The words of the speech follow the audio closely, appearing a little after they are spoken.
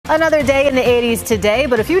Another day in the 80s today,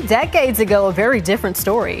 but a few decades ago, a very different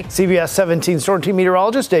story. CBS 17 Storm Team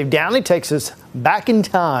meteorologist Dave Downey takes us back in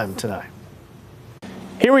time tonight.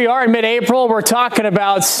 Here we are in mid-April. We're talking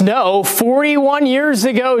about snow. 41 years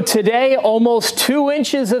ago today, almost 2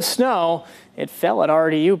 inches of snow. It fell at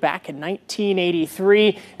RDU back in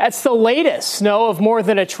 1983. That's the latest snow of more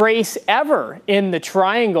than a trace ever in the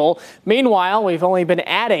Triangle. Meanwhile, we've only been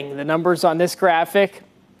adding the numbers on this graphic.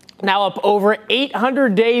 Now up over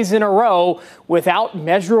 800 days in a row without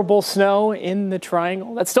measurable snow in the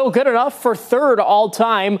Triangle. That's still good enough for third all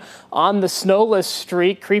time on the snowless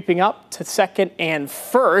streak, creeping up to second and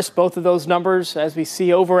first. Both of those numbers, as we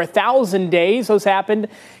see, over 1,000 days. Those happened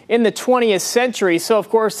in the 20th century. So, of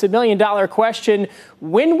course, the million-dollar question,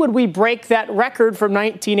 when would we break that record from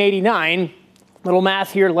 1989? Little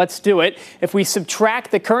math here, let's do it. If we subtract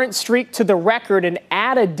the current streak to the record and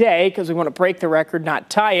add a day, because we want to break the record, not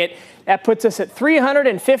tie it, that puts us at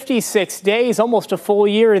 356 days, almost a full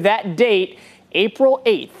year. That date, April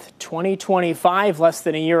 8th, 2025, less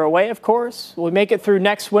than a year away, of course. Will we make it through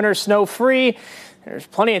next winter snow-free? There's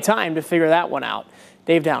plenty of time to figure that one out.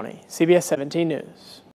 Dave Downey, CBS 17 News.